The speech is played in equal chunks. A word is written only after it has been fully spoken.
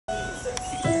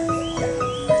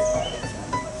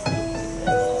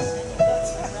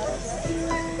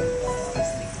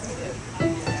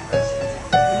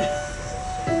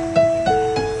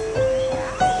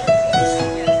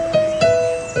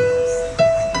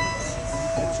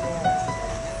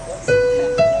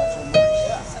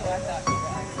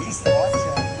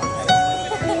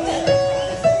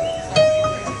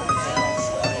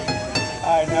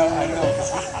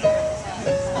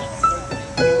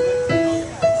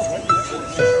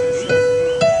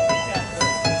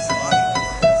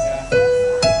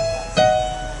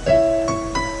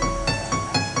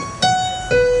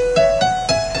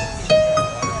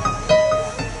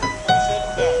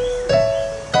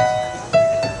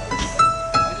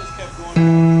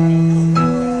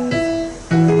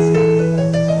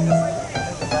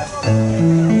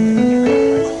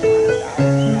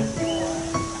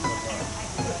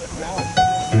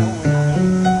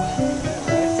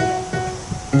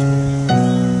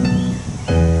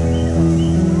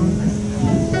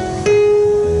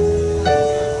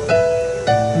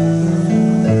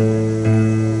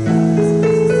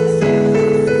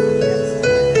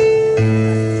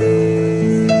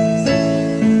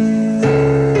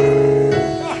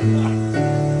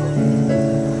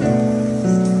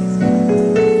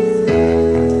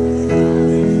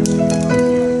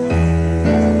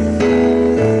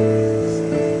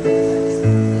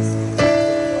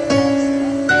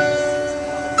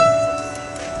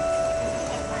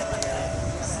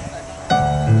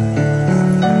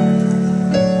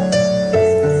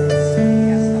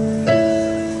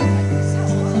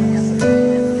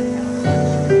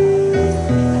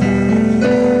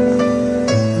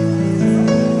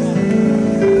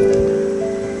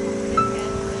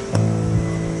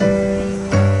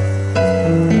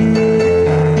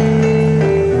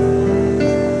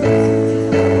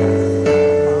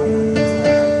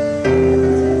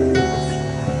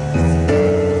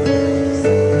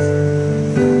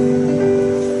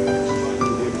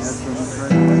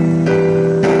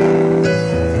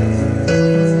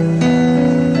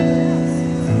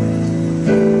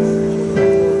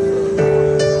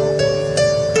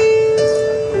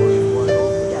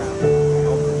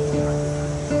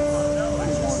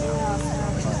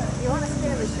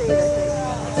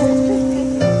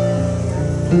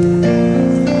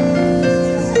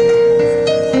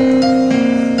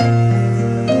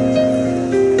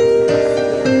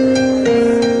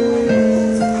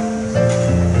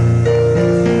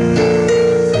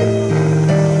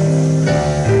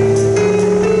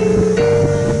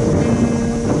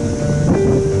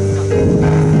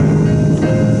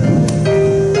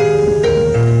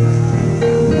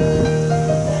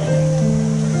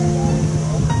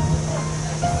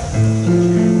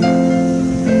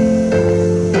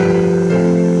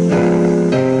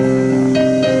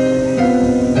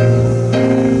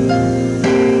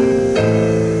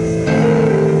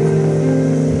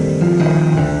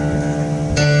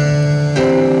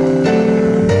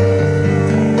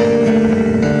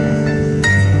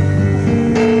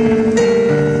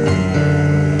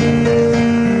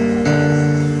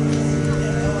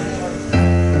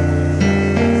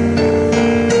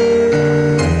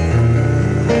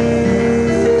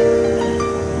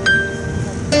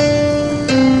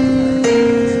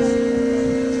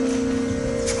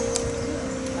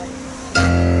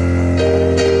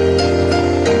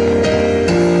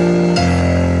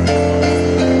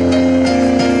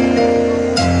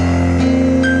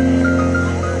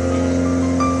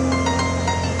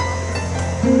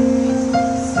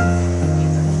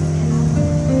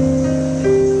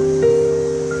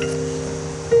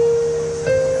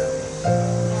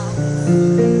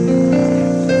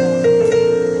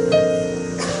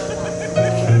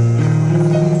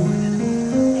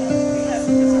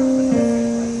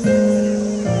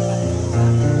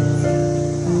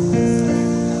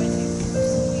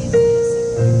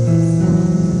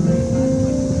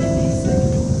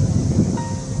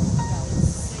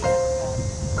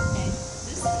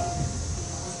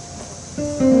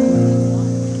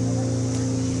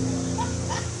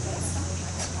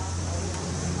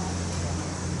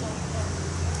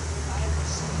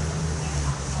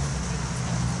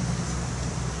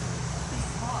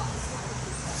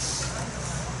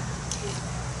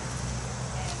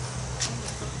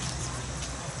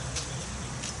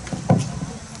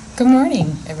Good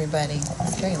morning, everybody.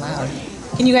 It's very loud.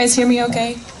 Can you guys hear me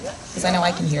okay? Because I know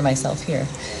I can hear myself here.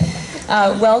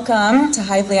 Welcome to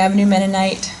Hively Avenue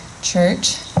Mennonite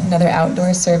Church, another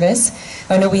outdoor service.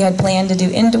 I know we had planned to do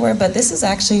indoor, but this is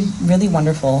actually really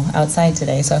wonderful outside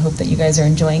today, so I hope that you guys are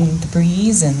enjoying the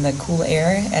breeze and the cool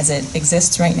air as it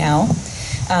exists right now.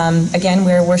 Again,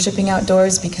 we're worshiping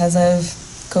outdoors because of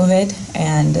COVID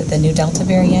and the new Delta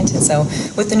variant, and so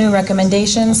with the new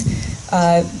recommendations,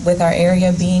 with our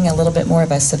area being a little bit more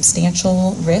of a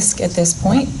substantial risk at this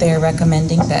point, they're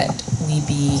recommending that we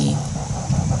be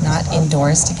not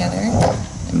indoors together.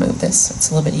 Move this so it's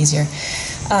a little bit easier.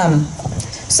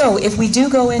 So if we do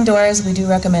go indoors, we do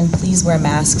recommend please wear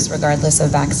masks regardless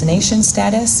of vaccination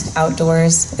status.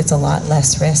 Outdoors, it's a lot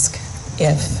less risk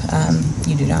if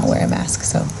you do not wear a mask.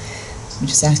 So we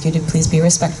just ask you to please be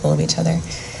respectful of each other.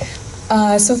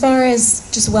 So far as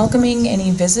just welcoming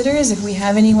any visitors, if we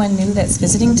have anyone new that's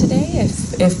visiting today,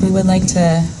 if we would like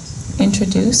to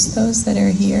introduce those that are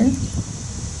here.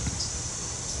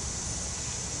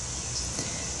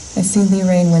 I see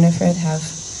Leroy and Winifred have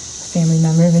family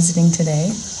member visiting today.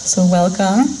 So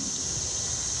welcome.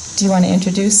 Do you want to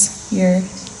introduce your...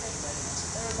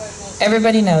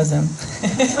 Everybody knows him.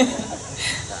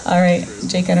 All right,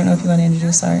 Jake, I don't know if you want to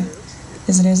introduce our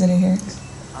visitors that are here.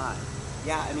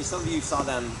 Yeah, I mean, some of you saw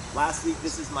them last week.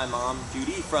 This is my mom,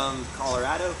 Judy, from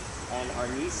Colorado, and our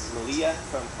niece, Malia,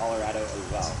 from Colorado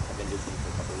as well. I've been visiting for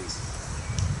a couple of weeks.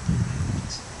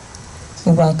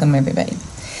 Well, welcome, everybody.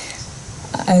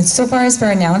 So far as for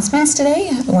announcements today,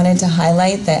 I wanted to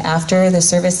highlight that after the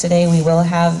service today, we will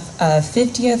have a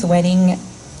 50th wedding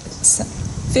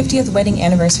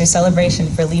anniversary celebration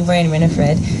for Leroy and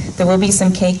Winifred. There will be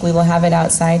some cake. We will have it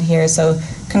outside here. So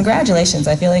congratulations.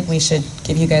 I feel like we should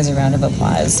give you guys a round of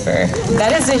applause for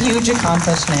that. Is a huge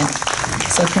accomplishment.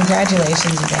 So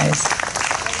congratulations, you guys.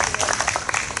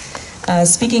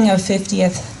 Speaking of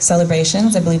 50th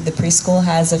celebrations, I believe the preschool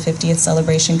has a 50th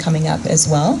celebration coming up as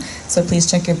well. So please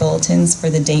check your bulletins for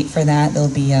the date for that. There'll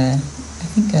be, I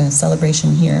think, a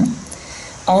celebration here.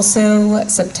 Also,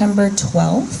 September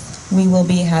 12th, we will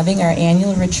be having our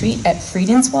annual retreat at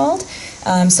Friedenswald.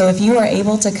 So if you are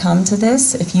able to come to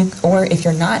this, if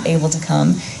you're not able to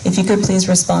come, if you could please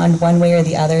respond one way or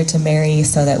the other to Mary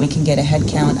so that we can get a head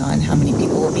count on how many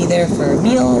people will be there for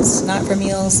meals, not for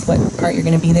meals, what part you're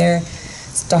going to be there.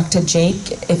 Talk to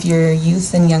Jake if you're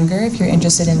youth and younger, if you're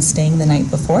interested in staying the night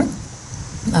before.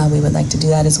 We would like to do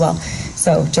that as well.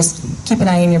 So just keep an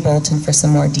eye in your bulletin for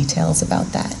some more details about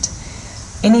that.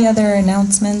 Any other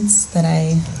announcements that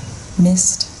I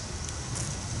missed?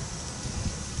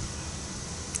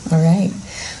 All right.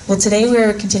 Well, today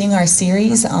we're continuing our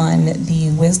series on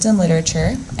the wisdom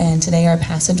literature, and today our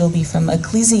passage will be from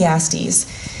Ecclesiastes,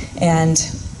 and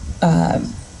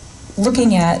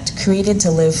looking at created to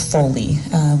live fully.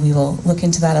 We will look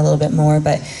into that a little bit more,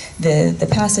 but the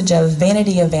passage of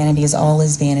vanities, all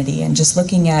is vanity, and just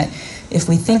looking at, if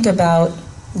we think about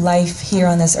life here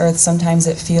on this earth, sometimes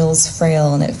it feels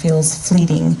frail and it feels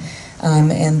fleeting,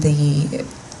 and the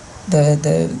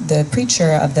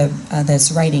preacher of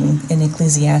this writing in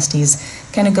Ecclesiastes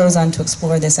kind of goes on to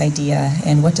explore this idea,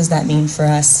 and what does that mean for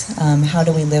us? How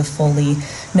do we live fully,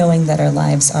 knowing that our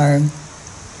lives are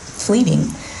fleeting?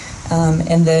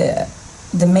 And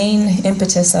the main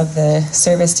impetus of the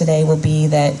service today will be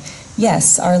that,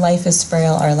 yes, our life is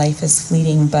frail, our life is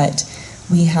fleeting, but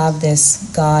we have this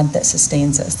God that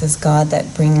sustains us, this God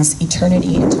that brings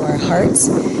eternity into our hearts,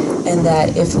 and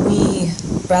that if we,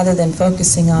 rather than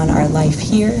focusing on our life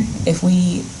here, if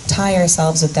we tie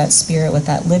ourselves with that spirit, with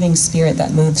that living spirit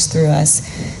that moves through us,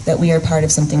 that we are part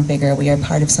of something bigger, we are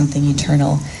part of something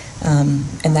eternal,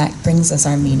 and that brings us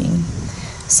our meaning.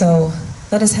 So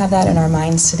let us have that in our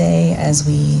minds today as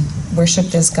we worship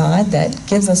this God that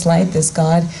gives us life, this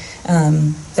God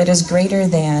that is greater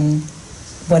than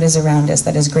what is around us,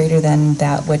 that is greater than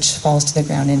that which falls to the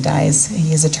ground and dies.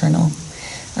 He is eternal.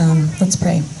 Let's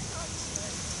pray.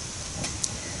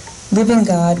 Living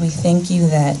God, we thank you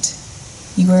that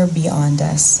you are beyond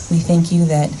us. We thank you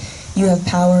that you have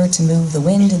power to move the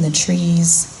wind and the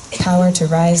trees, power to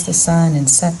rise the sun and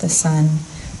set the sun,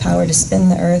 power to spin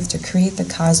the earth, to create the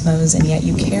cosmos, and yet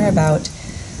you care about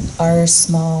our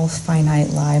small, finite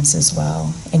lives as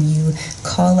well. And you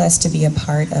call us to be a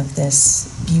part of this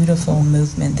beautiful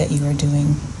movement that you are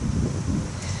doing.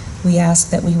 We ask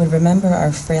that we would remember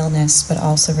our frailness, but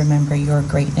also remember your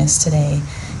greatness today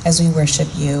as we worship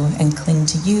you and cling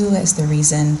to you as the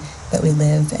reason that we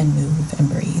live and move and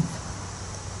breathe.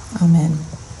 Amen.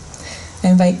 I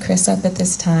invite Chris up at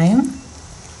this time.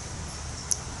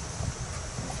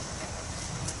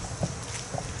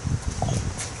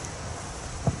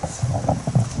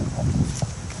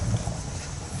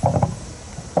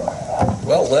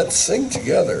 Well, let's sing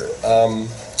together.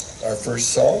 Our first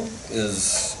song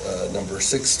is number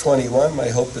 621, My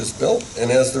Hope is Built.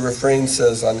 And as the refrain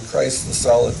says, on Christ the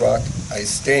solid rock I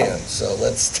stand. So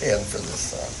let's stand for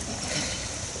this song.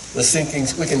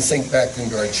 We can sink back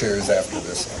into our chairs after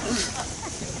this song.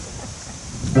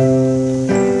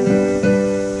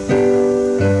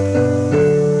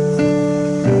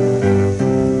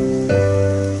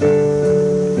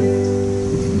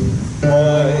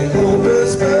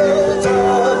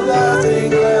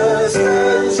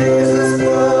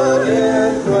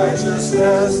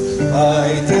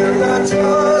 I dare not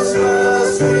trust the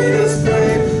sweetest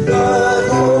frame, but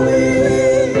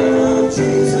wholly in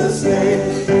Jesus'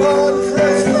 name. On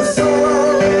Christ the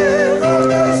solid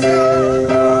rock I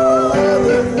stand. All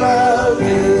other ground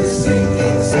is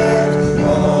sinking sand.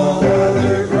 All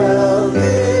other ground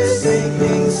is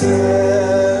sinking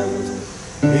sand.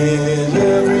 In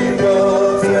every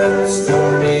rough and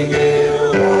stormy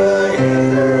gale, my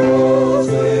anchor holds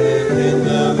within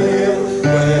the veil.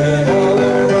 When all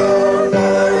around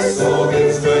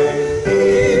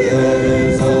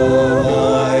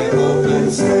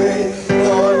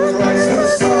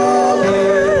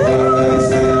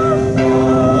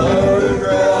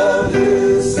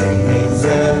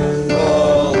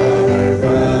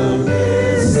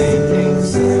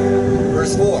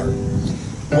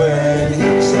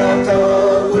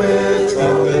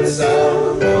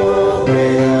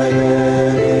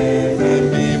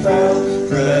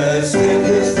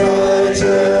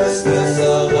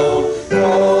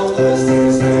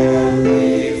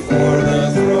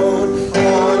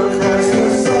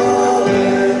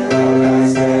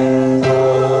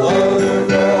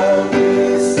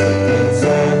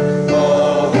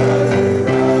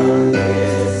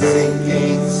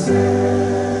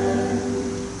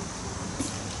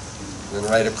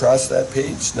right across that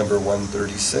page, number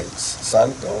 136,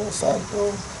 Santo,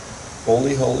 Santo,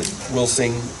 Holy, Holy. We'll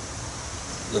sing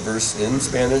the verse in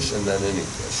Spanish and then in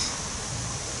English.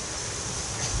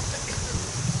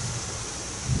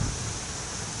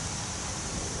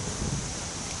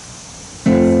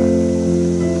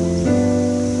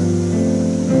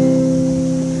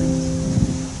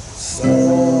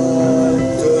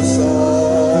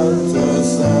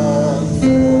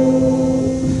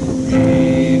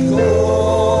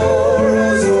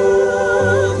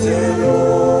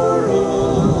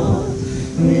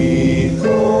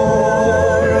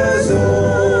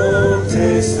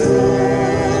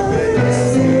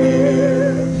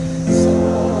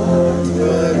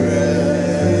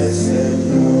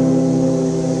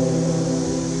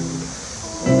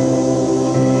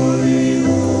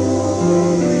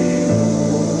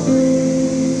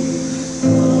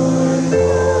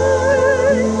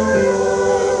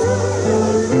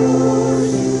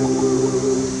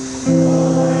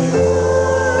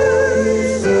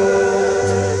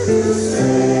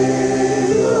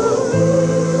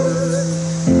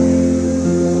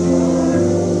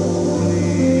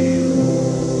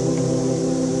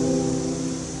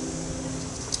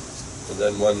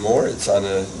 It's on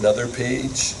another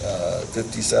page,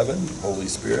 57, Holy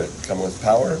Spirit, come with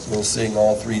power. We'll sing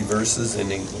all three verses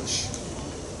in English.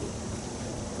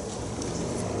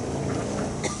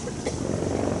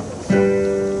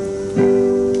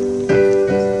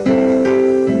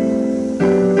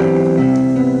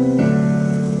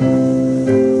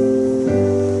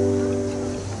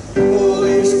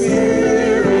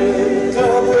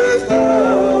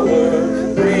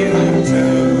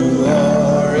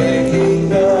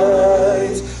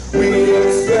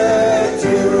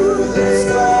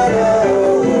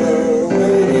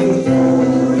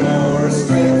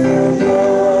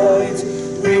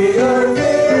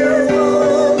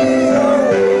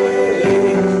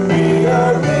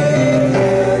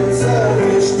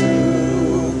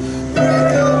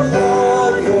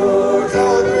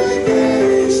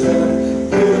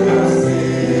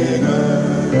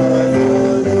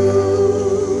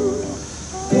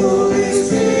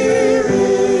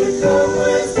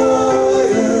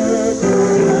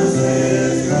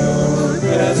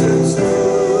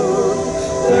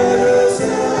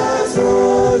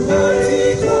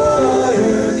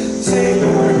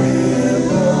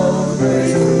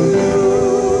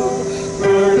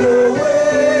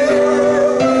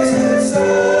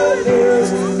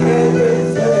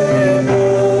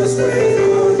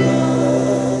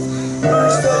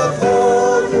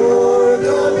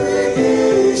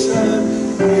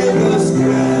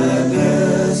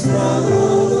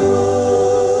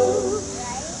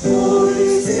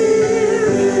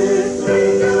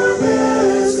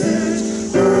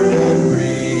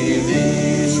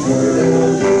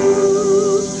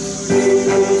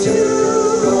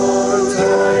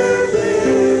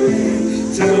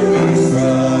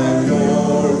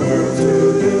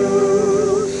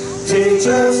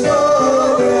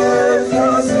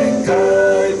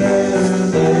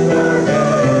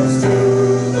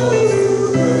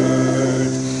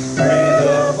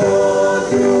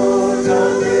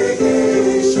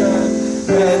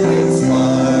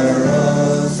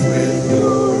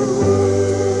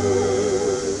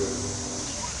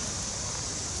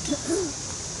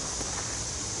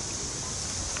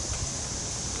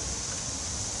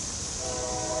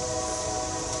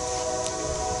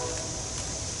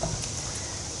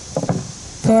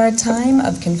 For our time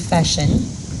of confession,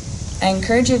 I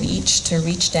encourage you each to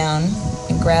reach down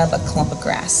and grab a clump of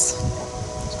grass.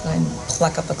 Go ahead and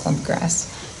pluck up a clump of grass.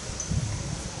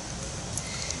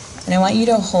 And I want you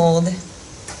to hold,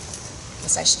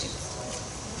 yes, I should do.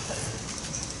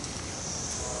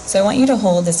 So I want you to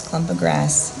hold this clump of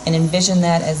grass and envision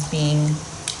that as being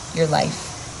your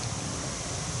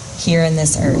life here in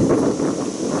this earth.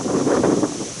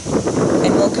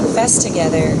 And we'll confess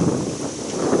together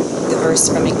the verse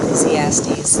from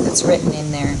Ecclesiastes that's written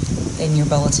in there in your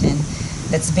bulletin.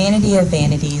 That's vanity of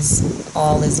vanities,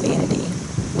 all is vanity.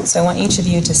 So I want each of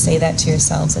you to say that to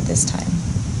yourselves at this time.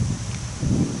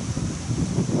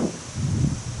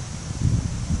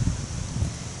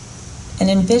 And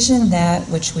envision that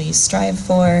which we strive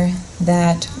for,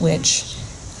 that which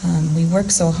we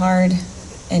work so hard,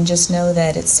 and just know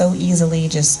that it's so easily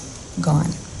just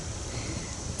gone.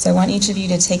 So I want each of you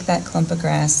to take that clump of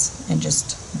grass and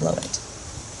just blow it.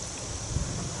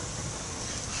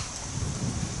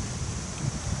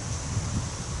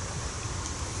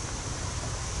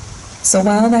 So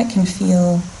while that can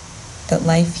feel that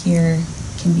life here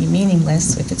can be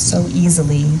meaningless if it's so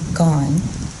easily gone,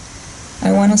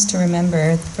 I want us to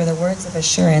remember for the words of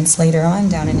assurance later on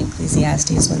down in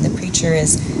Ecclesiastes when the preacher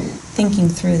is thinking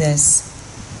through this.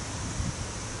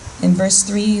 In verse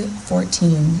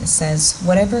 3:14 it says,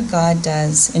 "Whatever God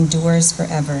does endures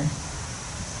forever.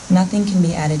 Nothing can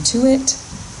be added to it,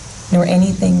 nor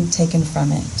anything taken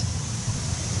from it."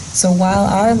 So while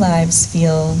our lives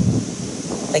feel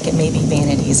like it may be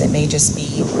vanities, it may just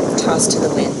be tossed to the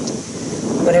wind,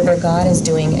 whatever God is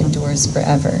doing endures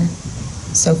forever.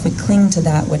 So if we cling to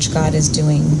that which God is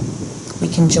doing, we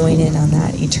can join in on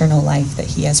that eternal life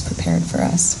that He has prepared for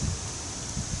us.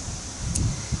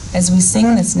 As we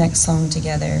sing this next song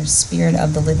together, Spirit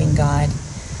of the Living God,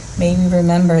 may we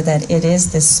remember that it is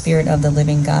this Spirit of the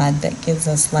living God that gives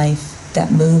us life,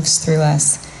 that moves through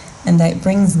us, and that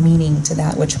brings meaning to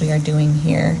that which we are doing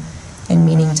here, and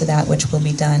meaning to that which will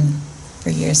be done for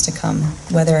years to come,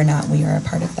 whether or not we are a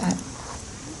part of that.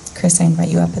 Chris, I invite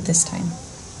you up at this time.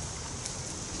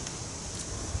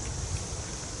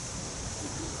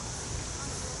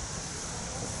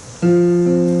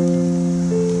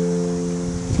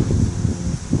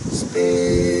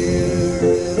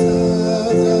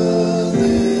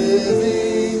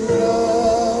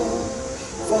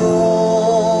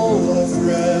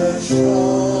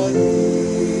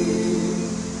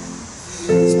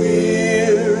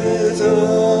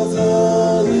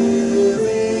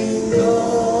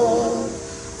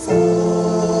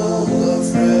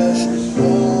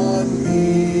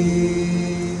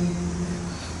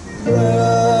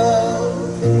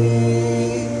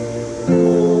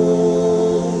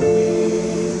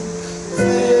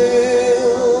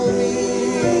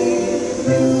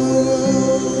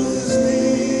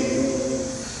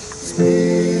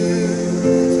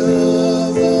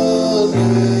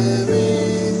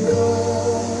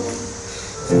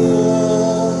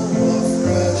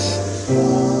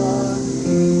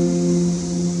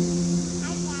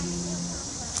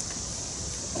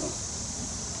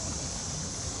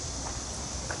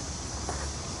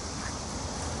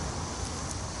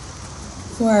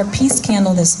 For our peace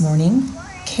candle this morning,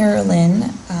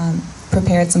 Carolyn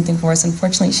prepared something for us.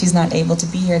 Unfortunately, she's not able to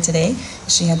be here today.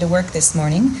 She had to work this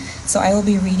morning. So I will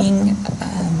be reading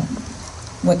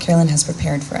what Carolyn has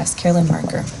prepared for us. Carolyn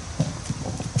Marker.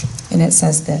 And it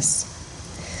says this: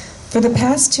 "For the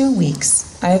past 2 weeks,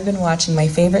 I have been watching my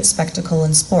favorite spectacle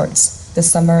in sports, the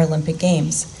Summer Olympic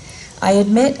Games. I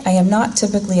admit I am not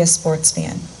typically a sports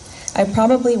fan. I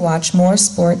probably watch more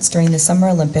sports during the Summer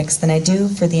Olympics than I do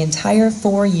for the entire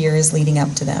 4 years leading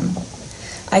up to them.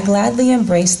 I gladly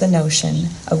embrace the notion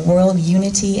of world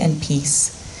unity and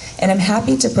peace, and am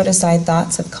happy to put aside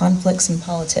thoughts of conflicts and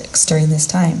politics during this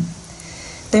time.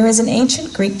 There is an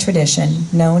ancient Greek tradition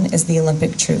known as the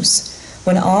Olympic truce,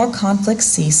 when all conflicts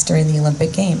cease during the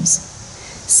Olympic Games.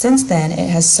 Since then, it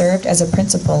has served as a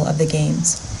principle of the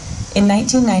Games. In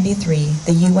 1993,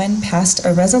 the UN passed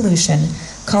a resolution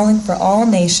calling for all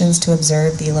nations to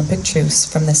observe the Olympic truce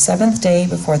from the 7th day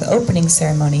before the opening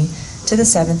ceremony to the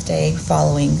 7th day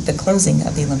following the closing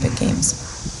of the Olympic Games.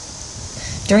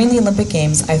 During the Olympic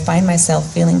Games, I find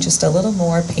myself feeling just a little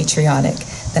more patriotic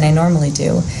than I normally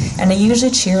do, and I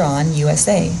usually cheer on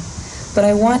USA. But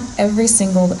I want every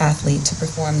single athlete to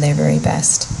perform their very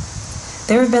best.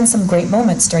 There have been some great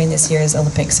moments during this year's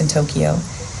Olympics in Tokyo.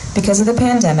 Because of the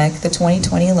pandemic, the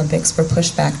 2020 Olympics were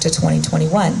pushed back to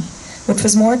 2021, which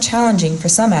was more challenging for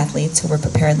some athletes who were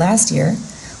prepared last year,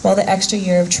 while the extra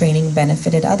year of training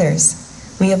benefited others.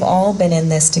 We have all been in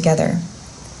this together.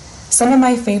 Some of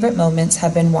my favorite moments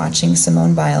have been watching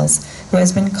Simone Biles, who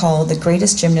has been called the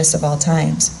greatest gymnast of all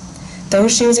times. Though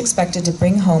she was expected to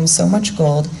bring home so much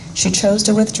gold, she chose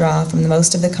to withdraw from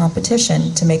most of the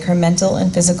competition to make her mental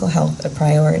and physical health a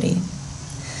priority.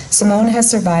 Simone has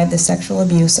survived the sexual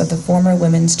abuse of the former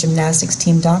women's gymnastics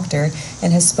team doctor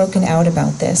and has spoken out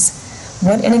about this.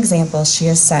 What an example she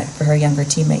has set for her younger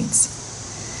teammates.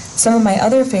 Some of my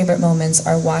other favorite moments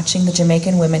are watching the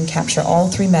Jamaican women capture all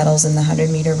 3 medals in the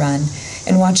 100-meter run,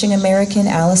 and watching American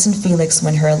Allison Felix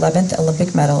win her 11th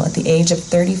Olympic medal at the age of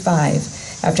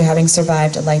 35 after having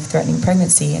survived a life-threatening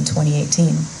pregnancy in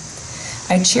 2018.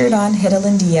 I cheered on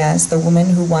Hidalyn Diaz, the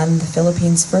woman who won the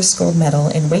Philippines' first gold medal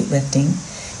in weightlifting,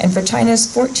 and for China's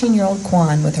 14-year-old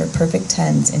Kwan with her perfect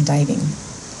 10s in diving.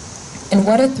 And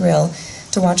what a thrill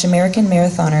to watch American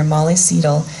marathoner Molly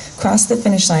Seidel cross the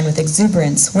finish line with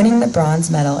exuberance, winning the bronze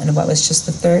medal in what was just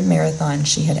the 3rd marathon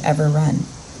she had ever run.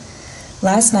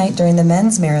 Last night during the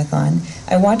men's marathon,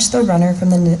 I watched the runner from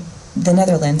the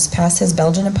Netherlands pass his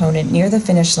Belgian opponent near the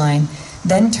finish line,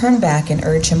 then turn back and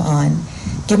urge him on,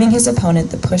 giving his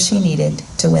opponent the push he needed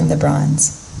to win the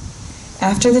bronze.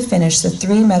 After the finish, the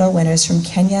 3 medal winners from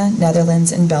Kenya,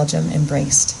 Netherlands, and Belgium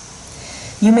embraced.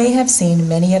 You may have seen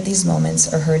many of these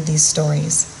moments or heard these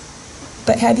stories.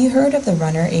 But have you heard of the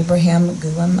runner Abraham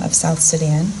Gulam of South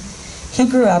Sudan? He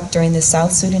grew up during the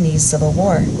South Sudanese Civil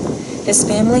War. His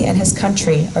family and his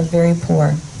country are very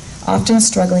poor, often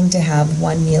struggling to have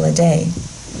one meal a day.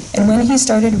 And when he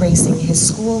started racing, his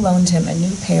school loaned him a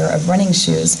new pair of running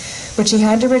shoes, which he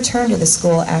had to return to the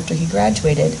school after he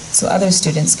graduated so other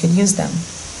students could use them.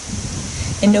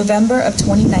 In November of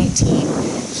 2019,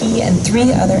 he and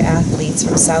 3 other athletes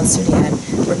from South Sudan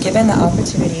were given the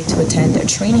opportunity to attend a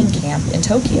training camp in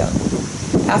Tokyo.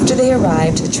 After they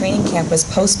arrived, the training camp was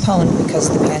postponed because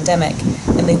of the pandemic,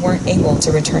 and they weren't able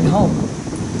to return home.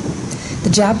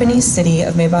 The Japanese city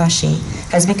of Mebashi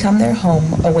has become their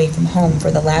home away from home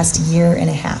for the last year and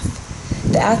a half.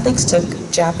 The athletes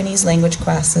took Japanese language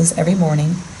classes every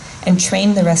morning and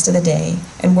trained the rest of the day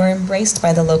and were embraced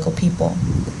by the local people.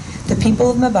 The people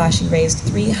of Mebashi raised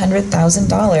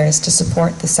 $300,000 to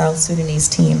support the South Sudanese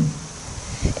team.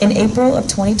 In April of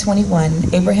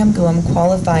 2021, Abraham Gulam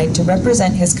qualified to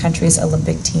represent his country's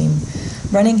Olympic team,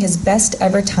 running his best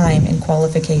ever time in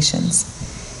qualifications.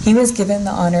 He was given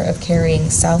the honor of carrying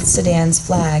South Sudan's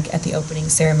flag at the opening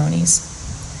ceremonies.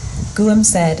 Gulam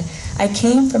said, "I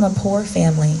came from a poor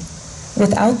family.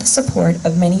 Without the support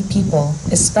of many people,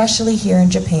 especially here in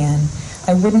Japan,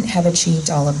 I wouldn't have achieved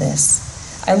all of this.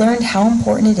 I learned how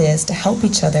important it is to help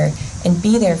each other and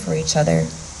be there for each other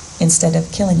instead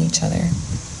of killing each other."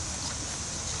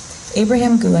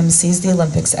 Abraham Gulam sees the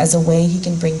Olympics as a way he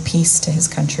can bring peace to his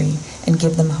country and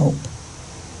give them hope.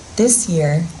 This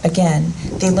year, again,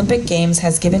 the Olympic Games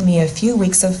has given me a few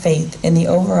weeks of faith in the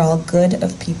overall good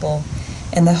of people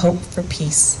and the hope for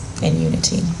peace and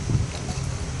unity.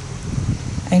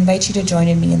 I invite you to join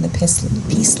in me in the peace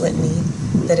litany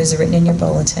that is written in your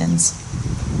bulletins.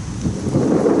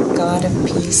 God of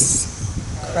peace,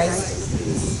 Christ of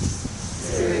peace,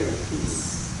 Spirit of peace,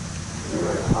 you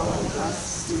are calling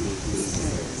us to be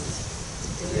peacemakers.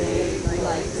 Today we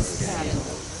light this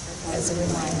candle as a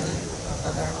reminder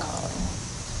of our calling.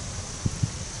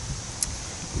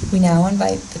 We now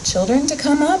invite the children to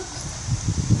come up.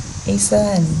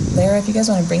 Asa and Lara, if you guys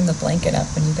want to bring the blanket up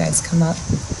when you guys come up.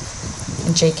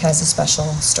 And Jake has a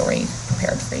special story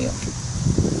prepared for you.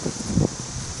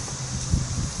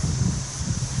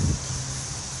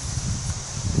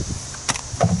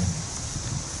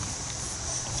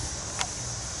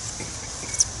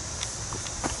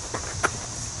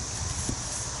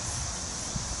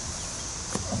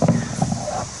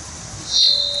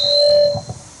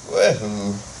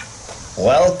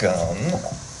 Welcome.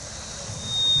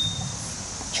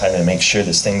 Trying to make sure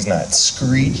this thing's not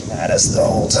screeching at us the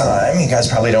whole time. You guys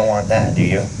probably don't want that, do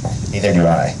you? Neither do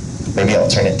I. Maybe I'll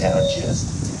turn it down just.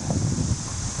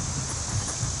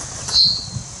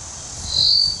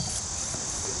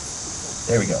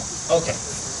 There we go. Okay,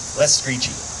 less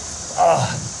screechy. Ah,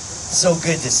 so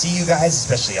good to see you guys,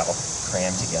 especially all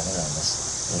crammed together on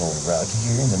this little rug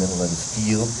here in the middle of the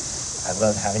field. I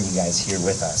love having you guys here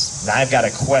with us. Now I've got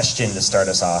a question to start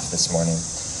us off this morning.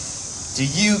 Do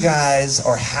you guys,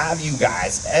 or have you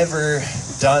guys, ever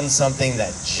done something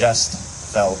that just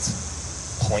felt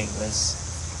pointless,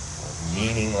 or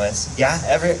meaningless? Yeah,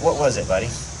 ever? What was it, buddy?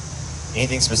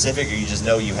 Anything specific, or you just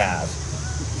know you have?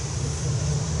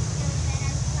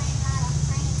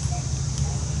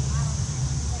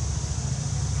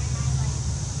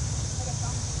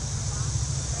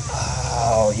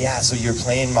 Oh, yeah, so you're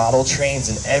playing model trains,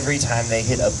 and every time they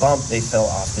hit a bump, they fell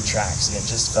off the tracks, and it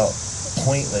just felt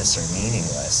pointless or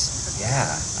meaningless.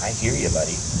 Yeah, I hear you,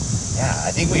 buddy. Yeah,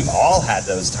 I think we've all had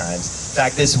those times. In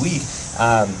fact, this week,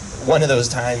 one of those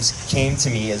times came to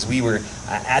me as we were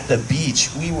at the beach.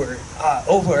 We were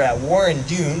over at Warren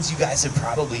Dunes. You guys have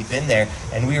probably been there.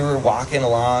 And we were walking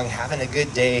along, having a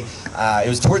good day. It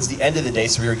was towards the end of the day,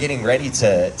 so we were getting ready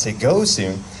to go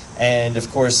soon. And of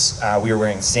course, we were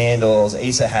wearing sandals.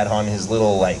 Asa had on his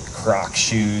little Croc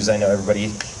shoes. I know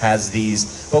everybody has these.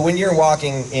 But when you're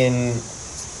walking in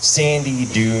sandy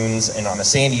dunes and on a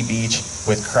sandy beach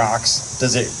with Crocs,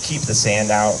 does it keep the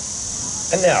sand out?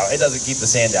 No, it doesn't keep the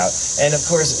sand out. And of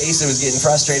course, Asa was getting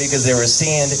frustrated because there was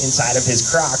sand inside of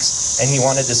his Crocs, and he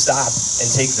wanted to stop and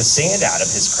take the sand out of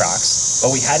his Crocs.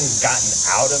 But we hadn't gotten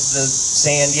out of the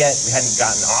sand yet. We hadn't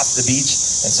gotten off the beach.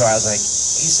 And so I was like,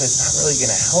 Asa, it's not really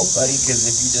going to help, buddy, because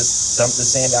if you just dump the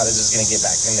sand out, it's just going to get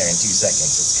back in there in 2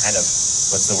 seconds. It's kind of,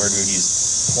 what's the word we would use?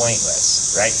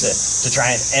 Pointless, right? To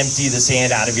try and empty the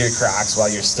sand out of your Crocs while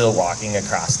you're still walking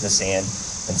across the sand.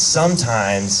 And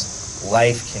sometimes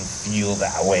life can feel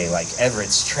that way, like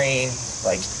Everett's train,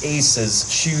 like Asa's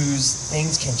shoes.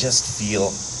 Things can just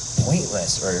feel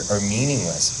pointless or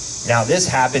meaningless. Now, this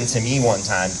happened to me one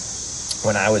time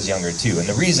when I was younger too. And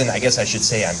the reason, I guess I should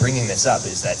say, I'm bringing this up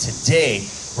is that today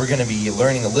we're going to be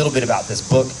learning a little bit about this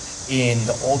book in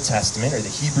the Old Testament, or the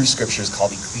Hebrew scriptures,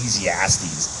 called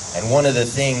Ecclesiastes. And one of the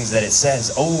things that it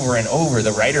says over and over,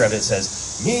 the writer of it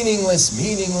says, meaningless,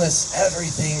 meaningless,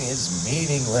 everything is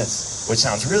meaningless, which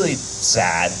sounds really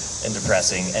sad and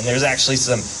depressing. And there's actually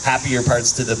some happier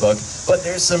parts to the book, but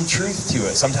there's some truth to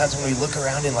it. Sometimes when we look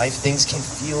around in life, things can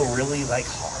feel really like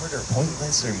hard or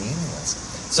pointless or meaningless.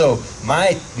 So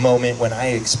my moment when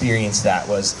I experienced that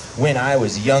was when I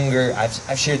was younger.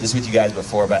 I've shared this with you guys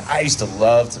before, but I used to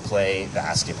love to play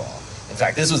basketball. In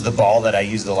fact, this was the ball that I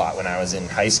used a lot when I was in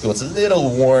high school. It's a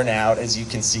little worn out, as you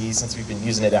can see, since we've been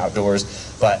using it outdoors.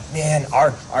 But man,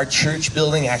 our church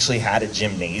building actually had a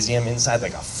gymnasium inside,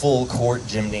 like a full court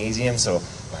gymnasium. So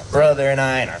my brother and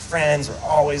I and our friends were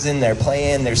always in there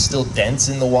playing. There's still dents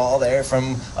in the wall there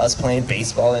from us playing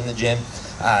baseball in the gym.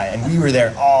 And we were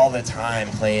there all the time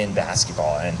playing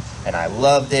basketball, and I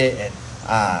loved it, and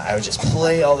I would just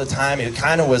play all the time. It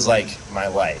kind of was like my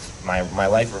life. My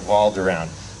life revolved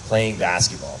around playing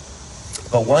basketball.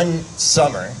 But one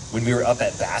summer, when we were up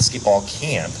at basketball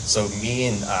camp, so me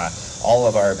and all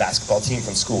of our basketball team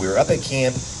from school, we were up at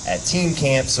camp, at team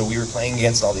camp, so we were playing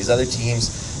against all these other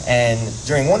teams, and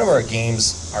during one of our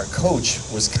games, our coach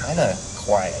was kind of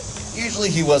quiet. Usually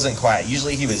he wasn't quiet.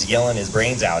 Usually he was yelling his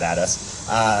brains out at us.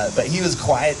 But he was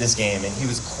quiet this game, and he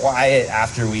was quiet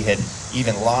after we had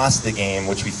even lost the game,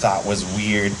 which we thought was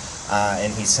weird.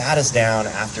 And he sat us down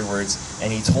afterwards,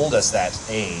 and he told us that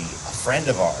a friend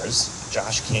of ours,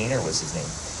 Josh Kaner was his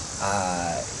name,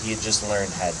 he had just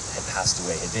learned had passed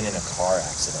away, had been in a car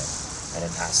accident and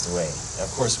had passed away. And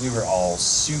of course, we were all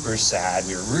super sad.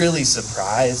 We were really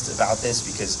surprised about this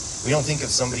because we don't think of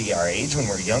somebody our age when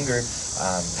we're younger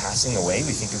passing away.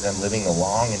 We think of them living a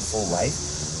long and full life.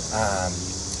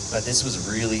 But this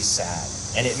was really sad.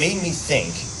 And it made me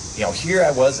think, here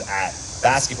I was at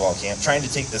basketball camp trying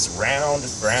to take this round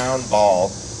brown ball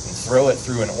and throw it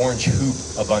through an orange hoop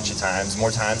a bunch of times,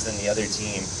 more times than the other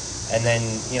team. And then,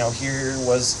 here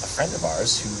was a friend of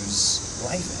ours whose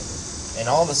life ended. And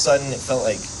all of a sudden it felt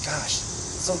like, gosh,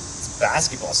 so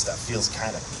basketball stuff feels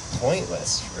kind of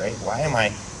pointless, right? Why am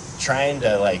I trying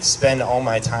to spend all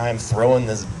my time throwing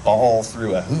this ball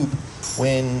through a hoop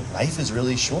when life is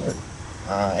really short?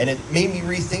 And it made me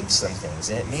rethink some things,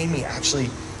 and it made me actually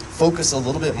focus a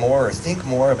little bit more, or think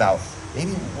more about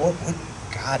maybe what would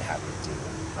God have me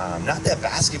do. Not that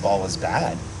basketball was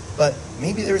bad, but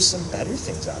maybe there's some better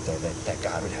things out there that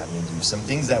God would have me do, some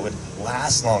things that would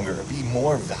last longer or be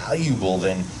more valuable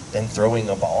than throwing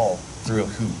a ball through a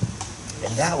hoop.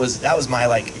 And that was my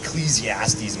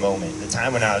Ecclesiastes moment, the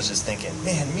time when I was just thinking,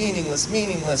 man, meaningless,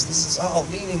 this is all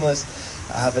meaningless.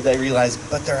 But I realized,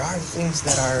 but there are things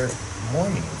that are more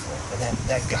meaningful, and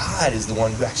that God is the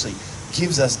one who actually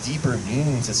gives us deeper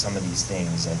meaning to some of these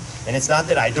things. And it's not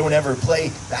that I don't ever play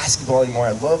basketball anymore.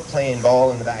 I love playing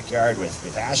ball in the backyard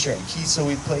with Asher and Kiso.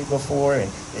 We've played before, and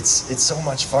it's so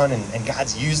much fun, and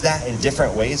God's used that in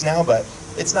different ways now, but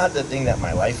it's not the thing that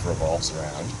my life revolves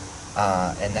around.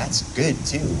 And that's good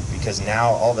too, because now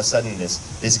all of a sudden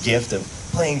this gift of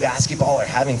playing basketball or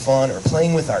having fun or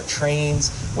playing with our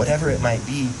trains, whatever it might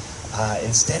be,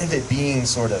 instead of it being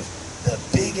sort of the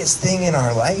biggest thing in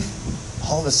our life,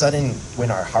 all of a sudden when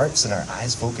our hearts and our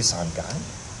eyes focus on God,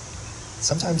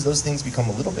 sometimes those things become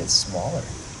a little bit smaller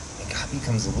and God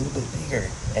becomes a little bit bigger,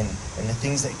 and the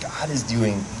things that God is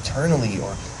doing eternally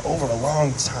or over a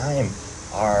long time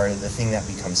are the thing that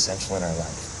becomes central in our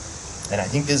life. And I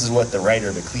think this is what the writer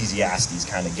of Ecclesiastes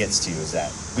kind of gets to, is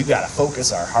that we've got to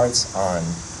focus our hearts on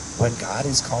what God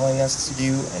is calling us to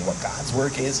do and what God's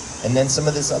work is, and then some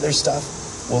of this other stuff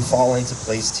will fall into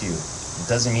place too. It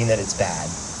doesn't mean that it's bad,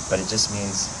 but it just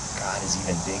means God is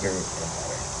even bigger and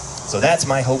better. So that's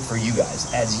my hope for you guys.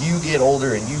 As you get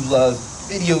older and you love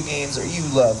video games, or you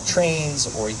love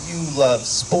trains, or you love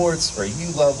sports, or you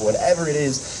love whatever it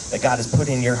is that God has put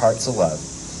in your heart to love,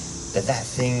 that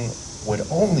thing would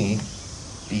only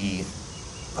be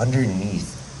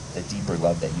underneath the deeper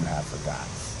love that you have for God.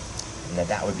 And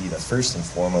that would be the first and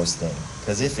foremost thing.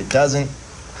 Because if it doesn't,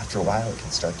 after a while it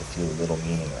can start to feel a little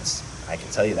meaningless. I can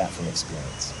tell you that from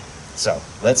experience. So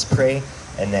let's pray,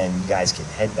 and then you guys can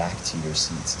head back to your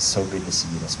seats. It's so good to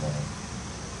see you this morning.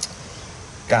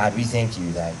 God, we thank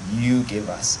you that you give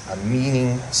us a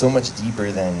meaning so much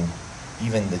deeper than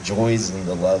even the joys and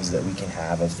the loves that we can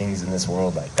have of things in this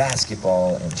world like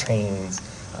basketball and trains,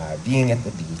 being at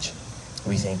the beach.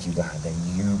 We thank you, God, that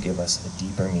you give us a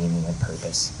deeper meaning and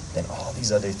purpose than all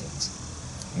these other things.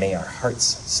 May our hearts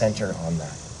center on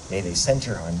that. May they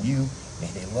center on you. May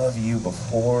they love you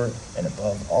before and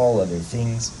above all other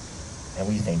things. And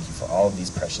we thank you for all of these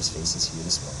precious faces here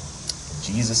this morning. In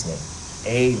Jesus' name,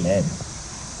 amen.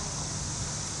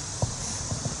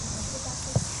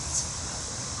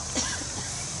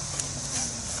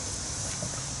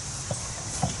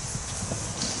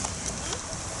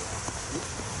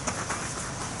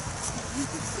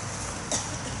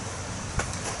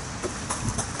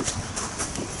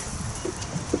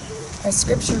 Our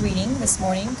scripture reading this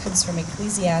morning comes from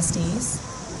Ecclesiastes,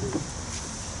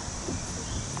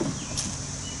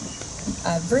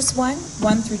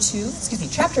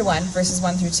 chapter 1, verses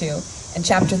 1 through 2, and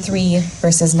chapter 3,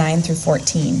 verses 9 through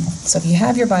 14. So if you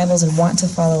have your Bibles and want to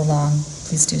follow along,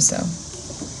 please do so.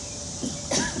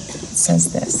 It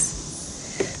says this: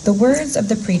 The words of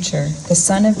the preacher, the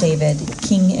son of David,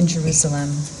 king in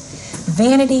Jerusalem.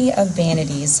 Vanity of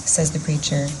vanities, says the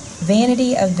preacher.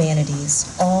 Vanity of vanities,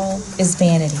 all is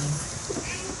vanity.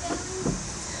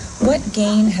 What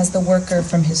gain has the worker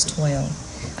from his toil?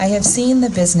 I have seen the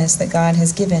business that God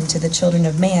has given to the children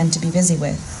of man to be busy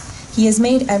with. He has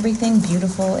made everything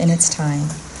beautiful in its time.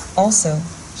 Also,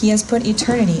 he has put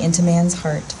eternity into man's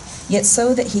heart, yet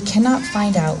so that he cannot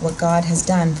find out what God has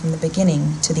done from the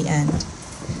beginning to the end.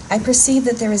 I perceive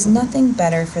that there is nothing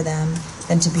better for them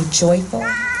than to be joyful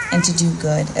and to do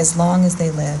good as long as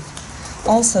they live.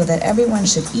 Also, that everyone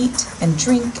should eat and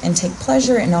drink and take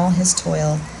pleasure in all his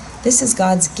toil. This is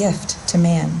God's gift to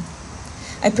man.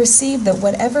 I perceive that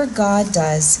whatever God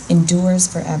does endures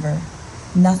forever.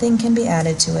 Nothing can be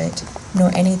added to it,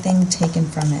 nor anything taken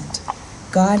from it.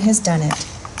 God has done it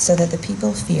so that the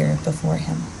people fear before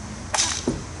him.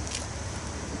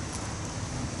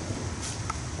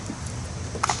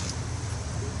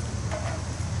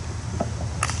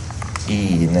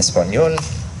 Y en español,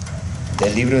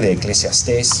 del libro de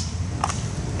Ecclesiastes,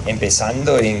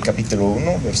 empezando en capítulo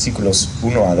 1, versículos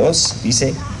 1 a 2,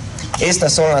 dice: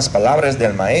 Estas son las palabras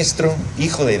del maestro,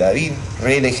 hijo de David,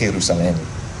 rey de Jerusalén.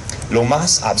 Lo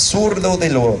más absurdo de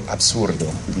lo absurdo,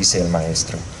 dice el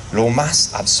maestro. Lo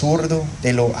más absurdo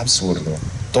de lo absurdo.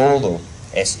 Todo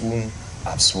es un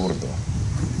absurdo.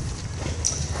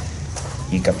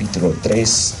 Y capítulo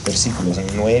 3, versículos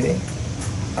 9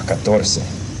 a 14.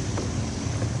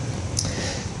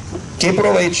 ¿Qué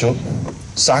provecho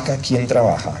saca quien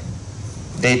trabaja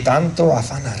de tanto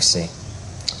afanarse?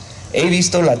 He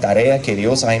visto la tarea que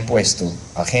Dios ha impuesto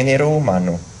al género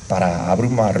humano para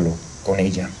abrumarlo con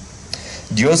ella.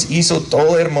 Dios hizo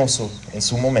todo hermoso en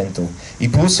su momento y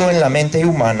puso en la mente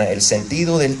humana el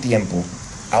sentido del tiempo,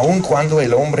 aun cuando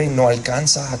el hombre no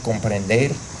alcanza a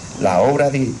comprender la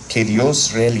obra que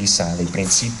Dios realiza de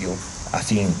principio a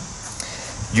fin.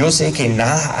 Yo sé que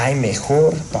nada hay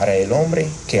mejor para el hombre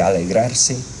que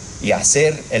alegrarse y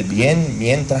hacer el bien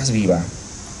mientras viva.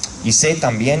 Y sé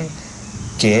también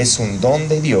que es un don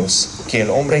de Dios que el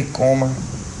hombre coma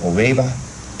o beba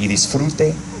y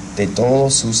disfrute de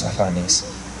todos sus afanes.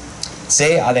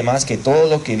 Sé además que todo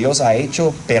lo que Dios ha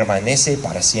hecho permanece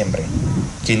para siempre,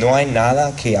 que no hay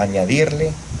nada que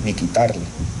añadirle ni quitarle,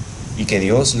 y que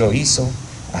Dios lo hizo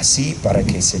así para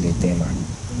que se le tema.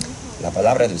 La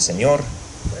palabra del Señor.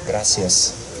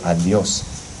 Gracias a Dios.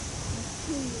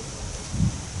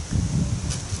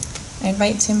 I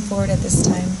invite Tim forward at this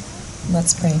time.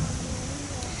 Let's pray.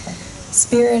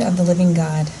 Spirit of the living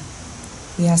God,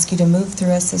 we ask you to move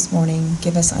through us this morning.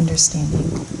 Give us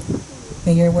understanding.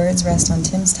 May your words rest on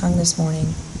Tim's tongue this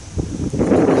morning. And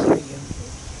may we hear you.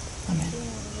 Amen.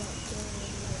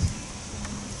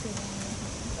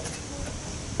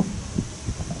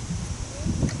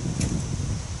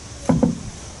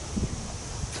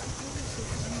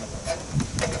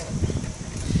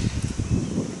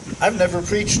 I've never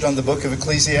preached on the book of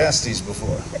Ecclesiastes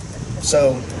before,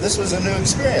 so this was a new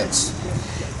experience.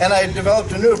 And I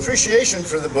developed a new appreciation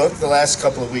for the book the last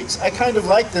couple of weeks. I kind of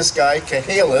like this guy,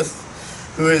 Kehaleth,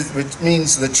 which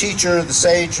means the teacher, the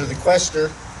sage, or the quester,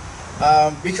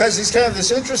 because he's kind of this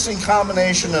interesting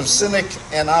combination of cynic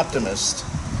and optimist.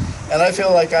 And I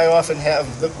feel like I often have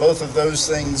both of those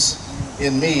things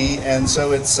in me, and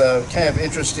so it's kind of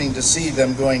interesting to see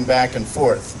them going back and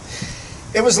forth.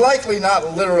 It was likely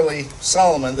not literally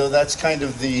Solomon, though that's kind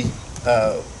of the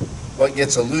what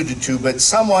gets alluded to, but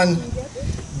someone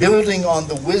building on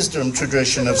the wisdom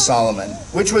tradition of Solomon,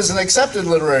 which was an accepted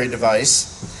literary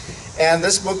device, and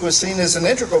this book was seen as an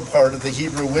integral part of the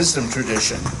Hebrew wisdom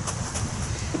tradition.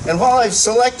 And while I've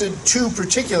selected two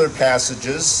particular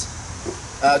passages,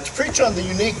 to preach on the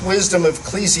unique wisdom of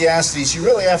Ecclesiastes, you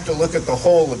really have to look at the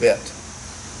whole a bit.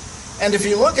 And if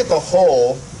you look at the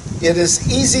whole, it is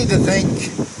easy to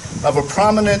think of a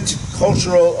prominent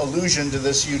cultural allusion to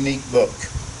this unique book.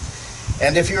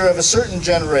 And if you're of a certain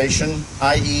generation,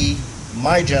 i.e.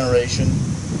 my generation,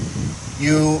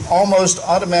 you almost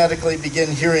automatically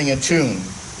begin hearing a tune.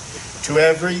 To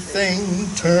everything,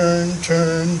 turn,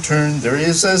 turn, turn. There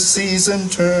is a season,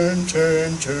 turn,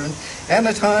 turn, turn. And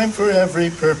a time for every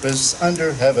purpose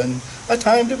under heaven. A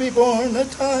time to be born, a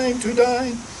time to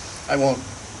die. I won't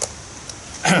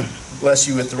bless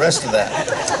you with the rest of that.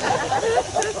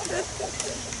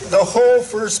 The whole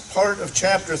first part of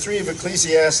chapter 3 of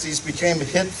Ecclesiastes became a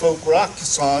hit folk rock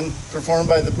song performed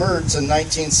by the Byrds in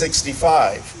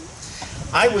 1965.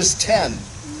 I was 10.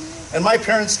 And my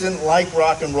parents didn't like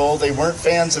rock and roll. They weren't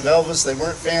fans of Elvis. They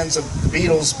weren't fans of the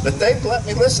Beatles. But they let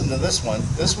me listen to this one.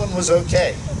 This one was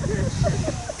okay.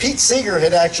 Pete Seeger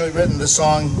had actually written the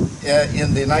song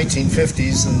in the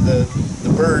 1950s, and the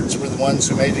Byrds were the ones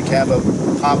who made it have a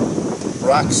pop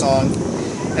rock song.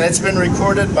 And it's been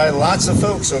recorded by lots of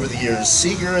folks over the years.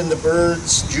 Seeger and the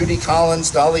Byrds, Judy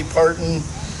Collins, Dolly Parton,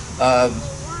 a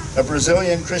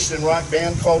Brazilian Christian rock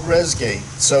band called Resgate.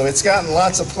 So it's gotten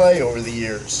lots of play over the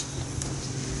years.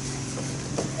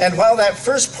 And while that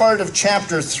first part of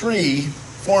chapter 3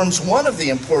 forms one of the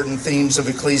important themes of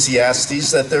Ecclesiastes,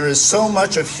 that there is so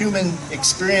much of human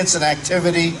experience and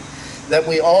activity that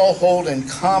we all hold in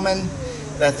common,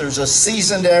 that there's a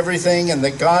season to everything, and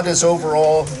that God is over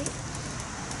all,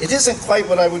 it isn't quite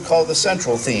what I would call the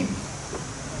central theme.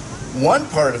 One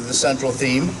part of the central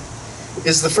theme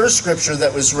is the first scripture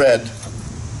that was read,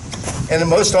 and it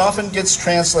most often gets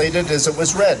translated as it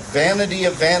was read. Vanity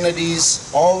of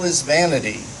vanities, all is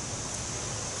vanity.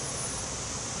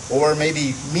 Or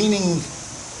maybe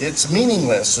it's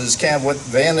meaningless is kind of what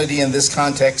vanity in this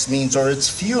context means, or it's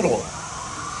futile.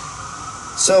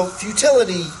 So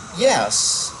futility,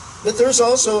 yes, but there's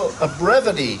also a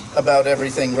brevity about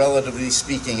everything, relatively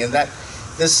speaking, and that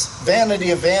this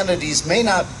vanity of vanities may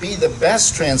not be the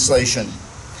best translation.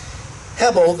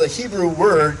 Hebel, the Hebrew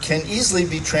word, can easily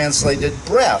be translated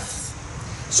breath.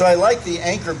 So I like the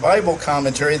Anchor Bible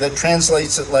commentary that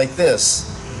translates it like this: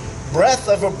 breath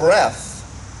of a breath,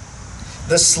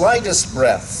 the slightest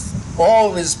breath,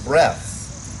 all is breath.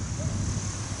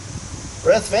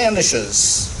 Breath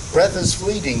vanishes, breath is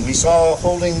fleeting. We saw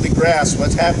holding the grass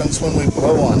what happens when we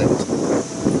blow on it.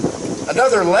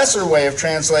 Another lesser way of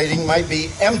translating might be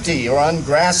empty or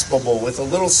ungraspable, with a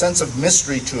little sense of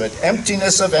mystery to it.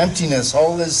 Emptiness of emptiness,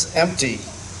 all is empty.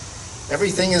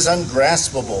 Everything is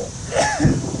ungraspable.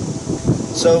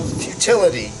 So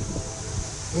futility,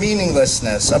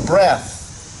 meaninglessness, a breath,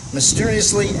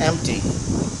 mysteriously empty.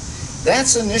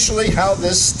 That's initially how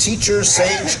this teacher,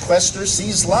 sage, quester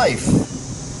sees life.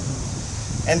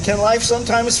 And can life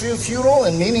sometimes feel futile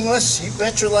and meaningless? You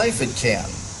bet your life it can.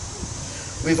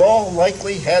 We've all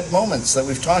likely had moments that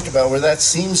we've talked about where that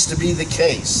seems to be the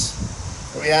case.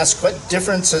 Where we ask, what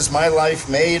difference has my life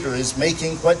made or is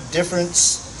making? What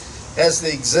difference has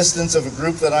the existence of a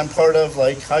group that I'm part of,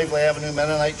 like Hively Avenue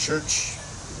Mennonite Church,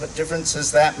 what difference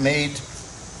has that made?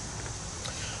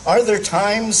 Are there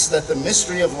times that the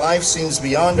mystery of life seems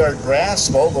beyond our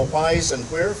grasp, all the whys and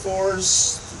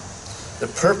wherefores, the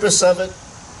purpose of it?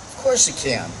 Of course it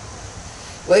can.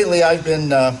 Lately I've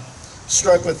been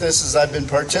struck with this as I've been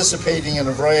participating in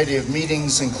a variety of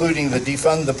meetings, including the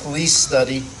Defund the Police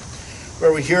study,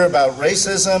 where we hear about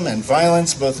racism and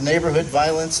violence, both neighborhood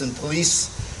violence and police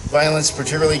violence,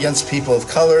 particularly against people of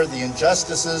color, the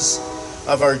injustices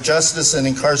of our justice and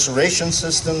incarceration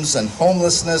systems, and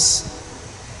homelessness.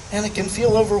 And it can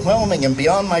feel overwhelming and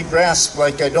beyond my grasp,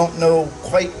 like I don't know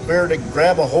quite where to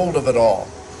grab a hold of it all.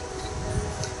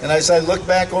 And as I look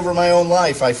back over my own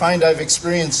life, I find I've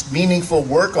experienced meaningful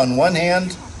work on one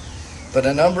hand, but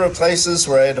a number of places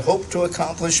where I had hoped to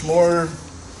accomplish more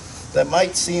that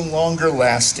might seem longer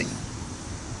lasting.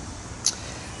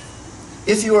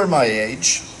 If you are my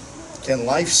age, can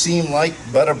life seem like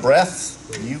but a breath?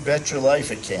 You bet your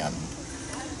life it can.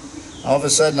 All of a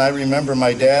sudden, I remember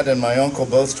my dad and my uncle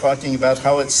both talking about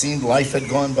how it seemed life had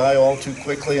gone by all too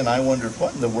quickly, and I wondered,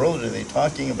 what in the world are they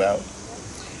talking about?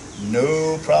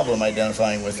 No problem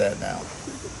identifying with that now.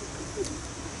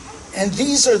 And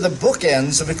these are the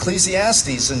bookends of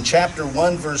Ecclesiastes. In chapter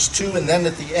 1, verse 2, and then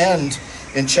at the end,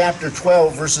 in chapter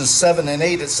 12, verses 7 and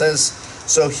 8, it says,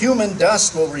 "So human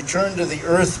dust will return to the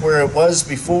earth where it was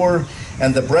before,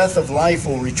 and the breath of life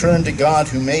will return to God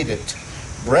who made it.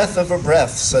 Breath of a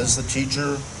breath," says the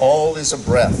teacher, "all is a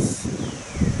breath."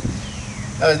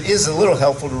 It is a little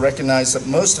helpful to recognize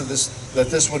that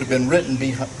this would have been written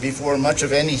before much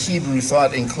of any Hebrew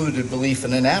thought included belief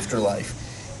in an afterlife.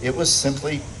 It was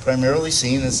simply primarily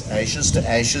seen as ashes to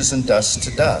ashes and dust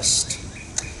to dust.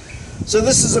 So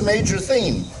this is a major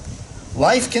theme.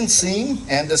 Life can seem,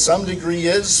 and to some degree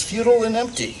is, futile and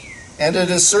empty. And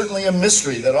it is certainly a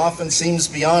mystery that often seems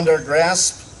beyond our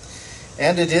grasp.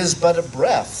 and it is but a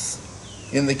breath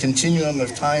in the continuum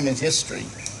of time and history.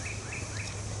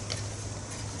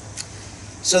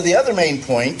 So the other main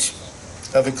point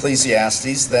of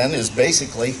Ecclesiastes then is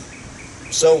basically,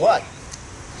 so what?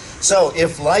 So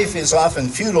if life is often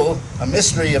futile, a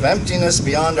mystery of emptiness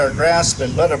beyond our grasp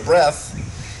and but a breath,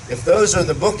 if those are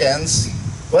the bookends,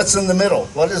 what's in the middle?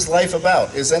 What is life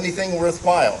about? Is anything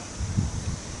worthwhile?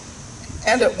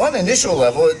 And at one initial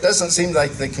level, it doesn't seem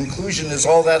like the conclusion is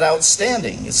all that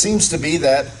outstanding. It seems to be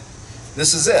that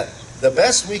this is it. The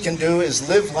best we can do is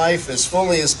live life as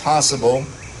fully as possible,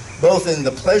 both in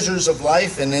the pleasures of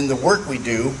life and in the work we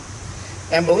do,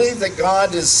 and believe that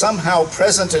God is somehow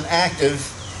present and active,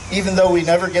 even though we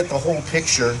never get the whole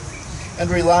picture, and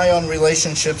rely on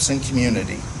relationships and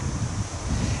community.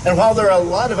 And while there are a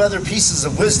lot of other pieces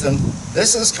of wisdom,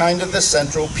 this is kind of the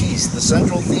central piece, the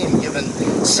central theme given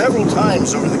several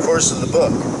times over the course of the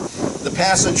book. The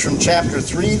passage from chapter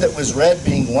 3 that was read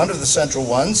being one of the central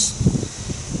ones.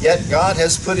 Yet God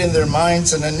has put in their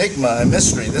minds an enigma, a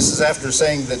mystery. This is after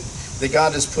saying that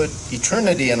God has put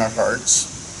eternity in our hearts.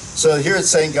 So here it's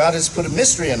saying God has put a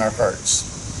mystery in our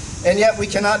hearts. And yet we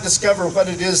cannot discover what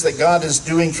it is that God is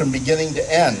doing from beginning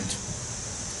to end.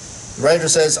 The writer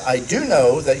says, I do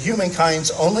know that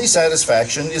humankind's only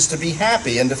satisfaction is to be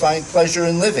happy and to find pleasure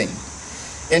in living.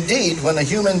 Indeed, when a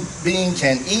human being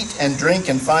can eat and drink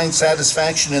and find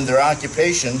satisfaction in their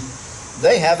occupation,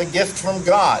 they have a gift from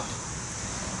God.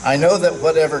 I know that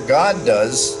whatever God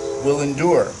does will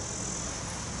endure.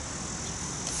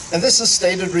 And this is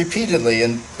stated repeatedly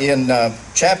in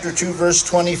chapter 2, verse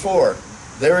 24.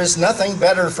 There is nothing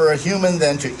better for a human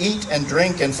than to eat and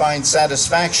drink and find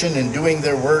satisfaction in doing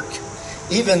their work.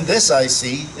 Even this, I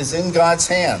see, is in God's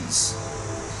hands.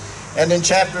 And in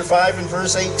chapter 5 and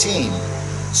verse 18,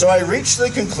 so I reached the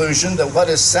conclusion that what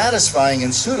is satisfying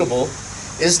and suitable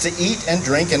is to eat and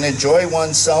drink and enjoy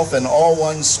oneself and all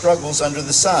one's struggles under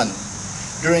the sun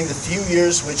during the few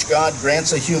years which God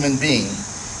grants a human being.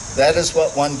 That is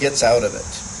what one gets out of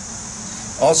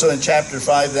it. Also in chapter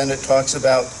 5, then, it talks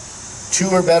about two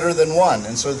are better than one.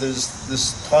 And so there's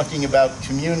this talking about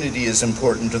community is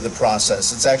important to the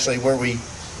process. It's actually where we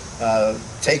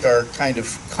take our kind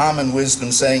of common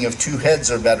wisdom saying of two heads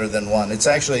are better than one. It's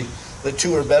actually that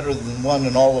two are better than one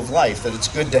in all of life, that it's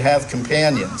good to have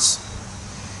companions.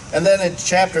 And then in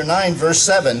chapter 9, verse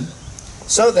 7,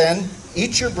 so then,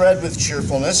 eat your bread with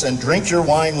cheerfulness and drink your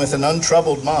wine with an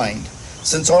untroubled mind,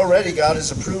 since already God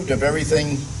has approved of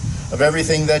everything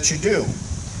that you do.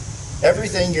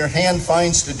 Everything your hand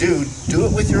finds to do, do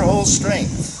it with your whole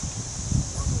strength.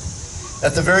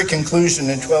 At the very conclusion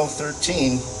in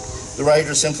 12:13, the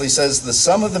writer simply says, the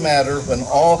sum of the matter when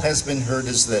all has been heard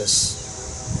is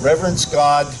this: reverence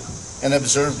God and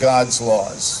observe God's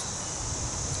laws.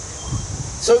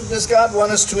 So does God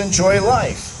want us to enjoy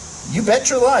life? You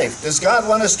bet your life. Does God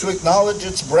want us to acknowledge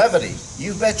its brevity?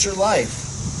 You bet your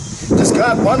life. Does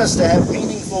God want us to have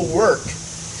meaningful work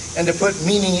and to put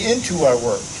meaning into our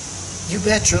work? You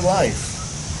bet your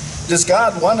life. Does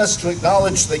God want us to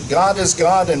acknowledge that God is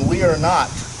God and we are not?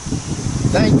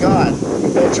 Thank God.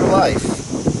 You bet your life.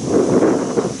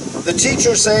 The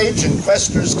teacher sage and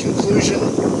questor's conclusion,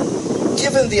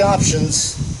 given the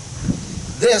options,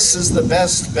 this is the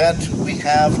best bet we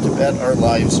have to bet our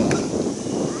lives on.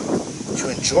 To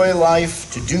enjoy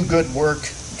life, to do good work,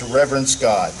 to reverence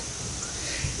God.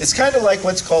 It's kind of like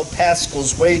what's called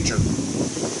Pascal's wager.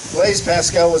 Blaise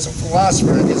Pascal was a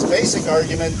philosopher, and his basic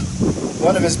argument,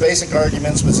 one of his basic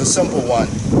arguments was a simple one.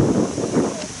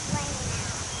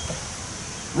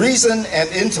 Reason and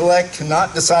intellect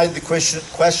cannot decide the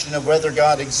question of whether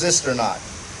God exists or not.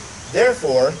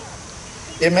 Therefore,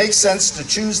 it makes sense to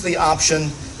choose the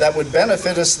option that would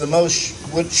benefit us the most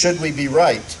should we be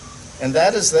right, and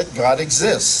that is that God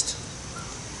exists.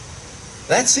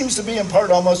 That seems to be in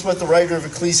part almost what the writer of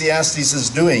Ecclesiastes is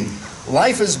doing.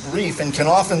 Life is brief and can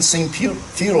often seem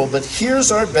futile, but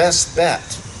here's our best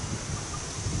bet.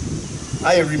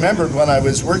 I remembered when I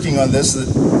was working on this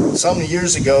that some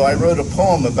years ago I wrote a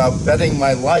poem about betting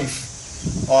my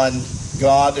life on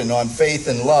God and on faith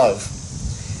and love.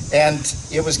 And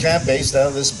it was kind of based out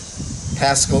of this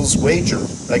Pascal's wager.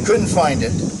 I couldn't find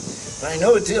it, but I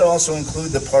know it did also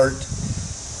include the part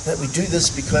that we do this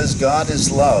because God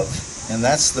is love, and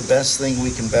that's the best thing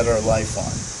we can bet our life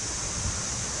on.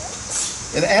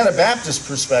 In an Anabaptist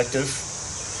perspective,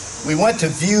 we want to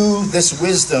view this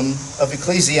wisdom of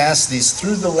Ecclesiastes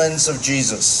through the lens of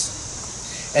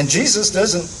Jesus. And Jesus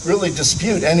doesn't really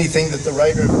dispute anything that the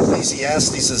writer of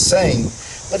Ecclesiastes is saying,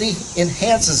 but he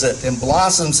enhances it and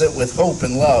blossoms it with hope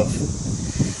and love.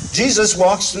 Jesus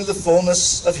walks through the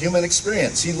fullness of human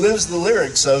experience. He lives the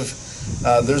lyrics of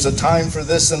There's a time for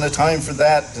this and a time for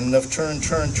that, and of turn.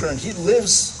 He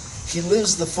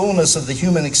lives the fullness of the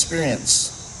human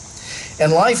experience.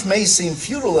 And life may seem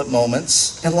futile at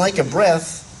moments and like a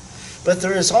breath, but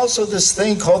there is also this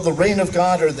thing called the reign of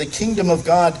God, or the kingdom of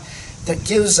God, that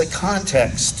gives a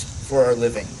context for our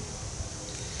living.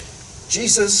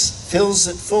 Jesus fills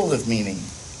it full of meaning.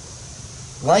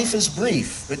 Life is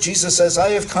brief, but Jesus says, I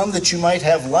have come that you might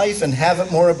have life and have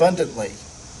it more abundantly.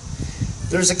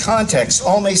 There's a context.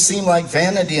 All may seem like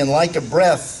vanity and like a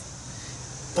breath,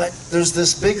 but there's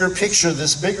this bigger picture,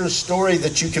 this bigger story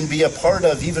that you can be a part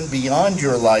of even beyond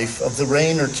your life, of the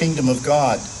reign or kingdom of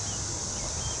God.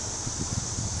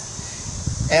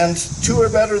 And two are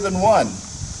better than one.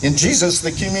 In Jesus,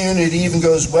 the community even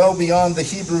goes well beyond the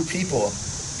Hebrew people.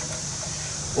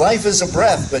 Life is a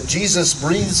breath, but Jesus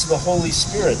breathes the Holy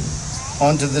Spirit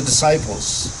onto the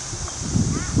disciples.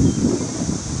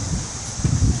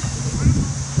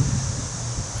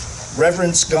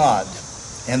 Reverence God,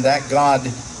 and that God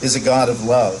is a God of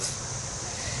love.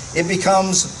 It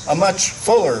becomes a much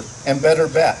fuller and better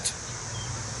bet.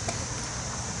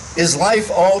 Is life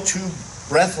all too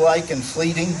breath-like and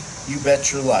fleeting? You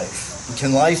bet your life.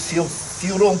 Can life feel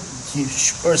futile?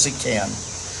 Of course it can.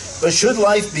 But should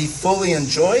life be fully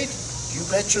enjoyed? You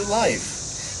bet your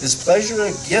life. Is pleasure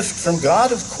a gift from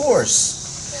God? Of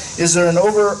course. Is there an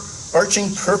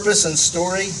overarching purpose and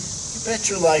story? You bet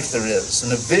your life there is.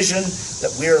 And a vision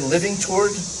that we are living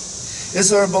toward? Is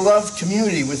there a beloved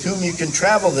community with whom you can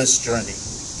travel this journey?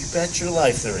 You bet your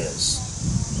life there is.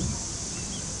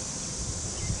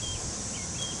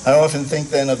 I often think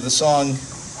then of the song,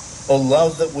 O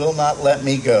Love That Will Not Let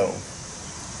Me Go.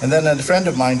 And then a friend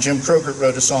of mine, Jim Croker,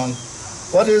 wrote a song,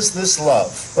 What is this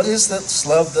love? What is this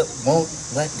love that won't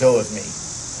let go of me?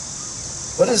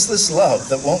 What is this love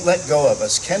that won't let go of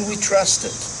us? Can we trust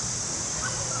it?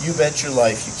 You bet your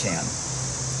life you can.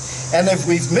 And if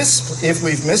we've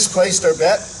misplaced our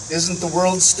bet, isn't the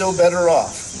world still better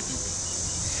off?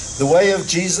 The way of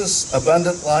Jesus,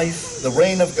 abundant life, the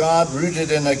reign of God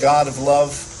rooted in a God of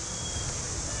love,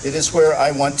 it is where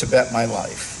I want to bet my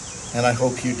life, and I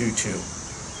hope you do too.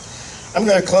 I'm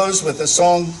going to close with the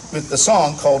song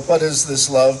called What Is This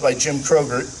Love by Jim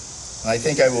Croker. I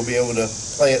think I will be able to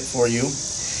play it for you.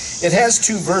 It has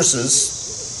two verses.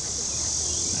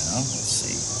 Now, let's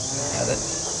see. Got it.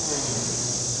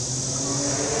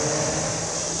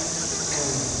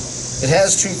 It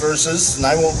has two verses, and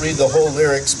I won't read the whole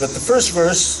lyrics, but the first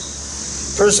verse,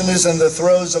 person is in the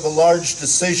throes of a large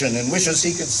decision and wishes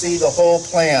he could see the whole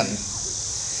plan.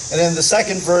 And in the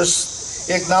second verse,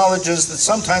 he acknowledges that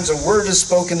sometimes a word is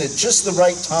spoken at just the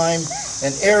right time,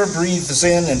 and air breathes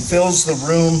in and fills the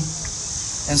room.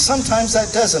 And sometimes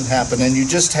that doesn't happen, and you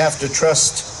just have to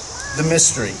trust the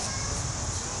mystery.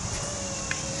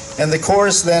 And the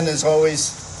chorus then is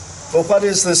always, but what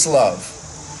is this love?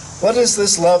 What is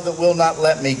this love that will not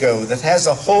let me go, that has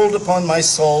a hold upon my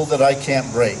soul that I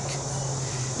can't break?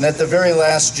 And at the very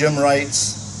last, Jim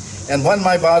writes, and when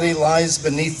my body lies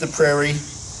beneath the prairie,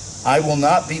 I will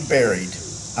not be buried.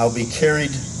 I'll be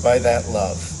carried by that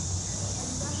love.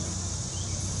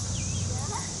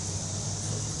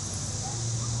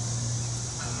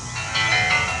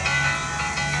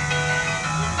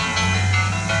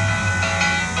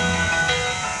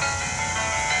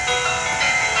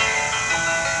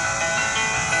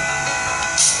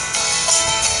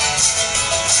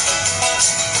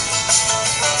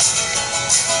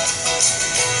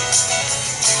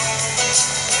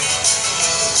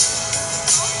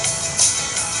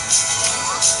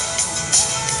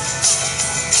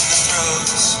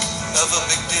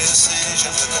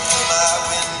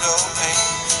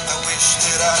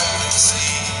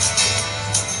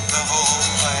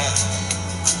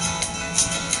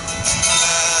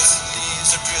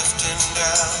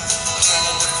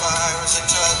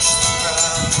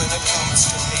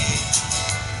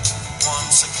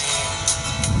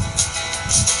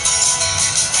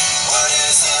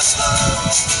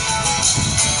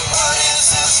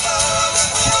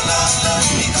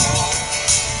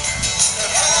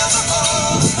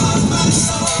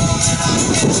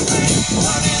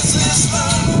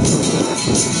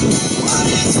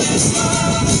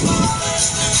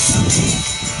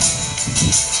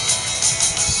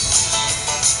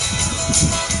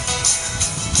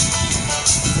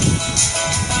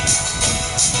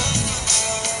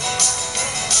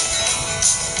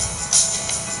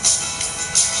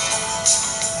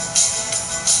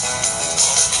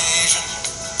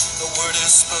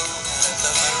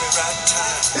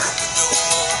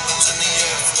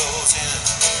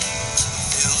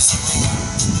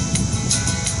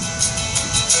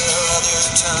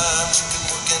 Time you can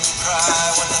work and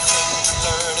cry when the thing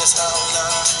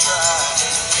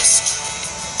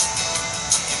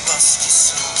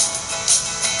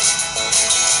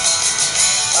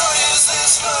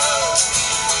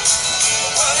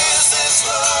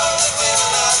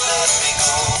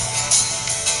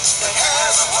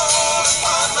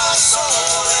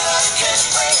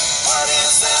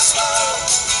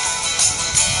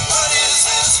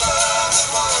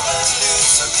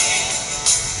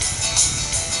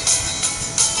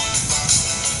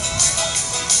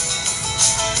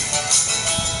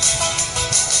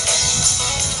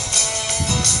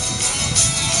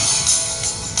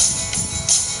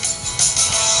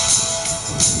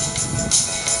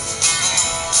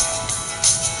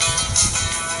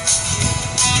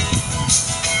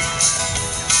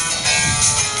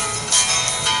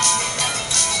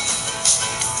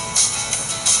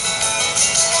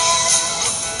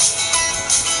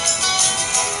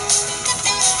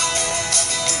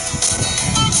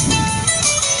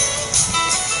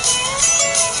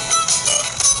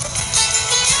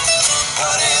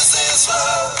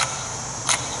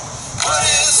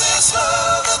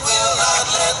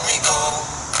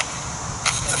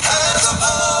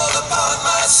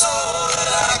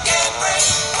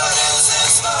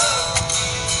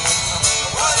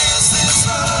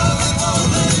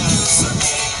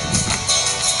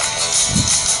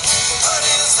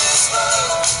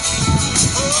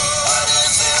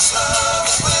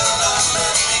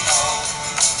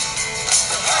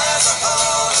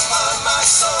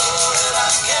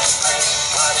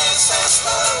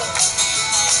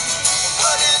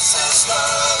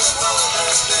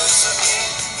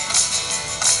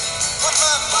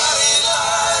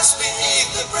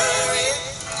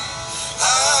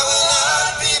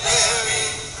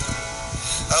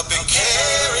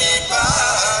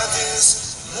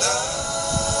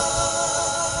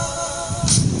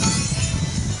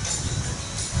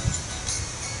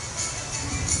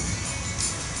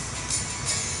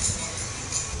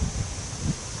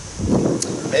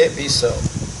may it be so.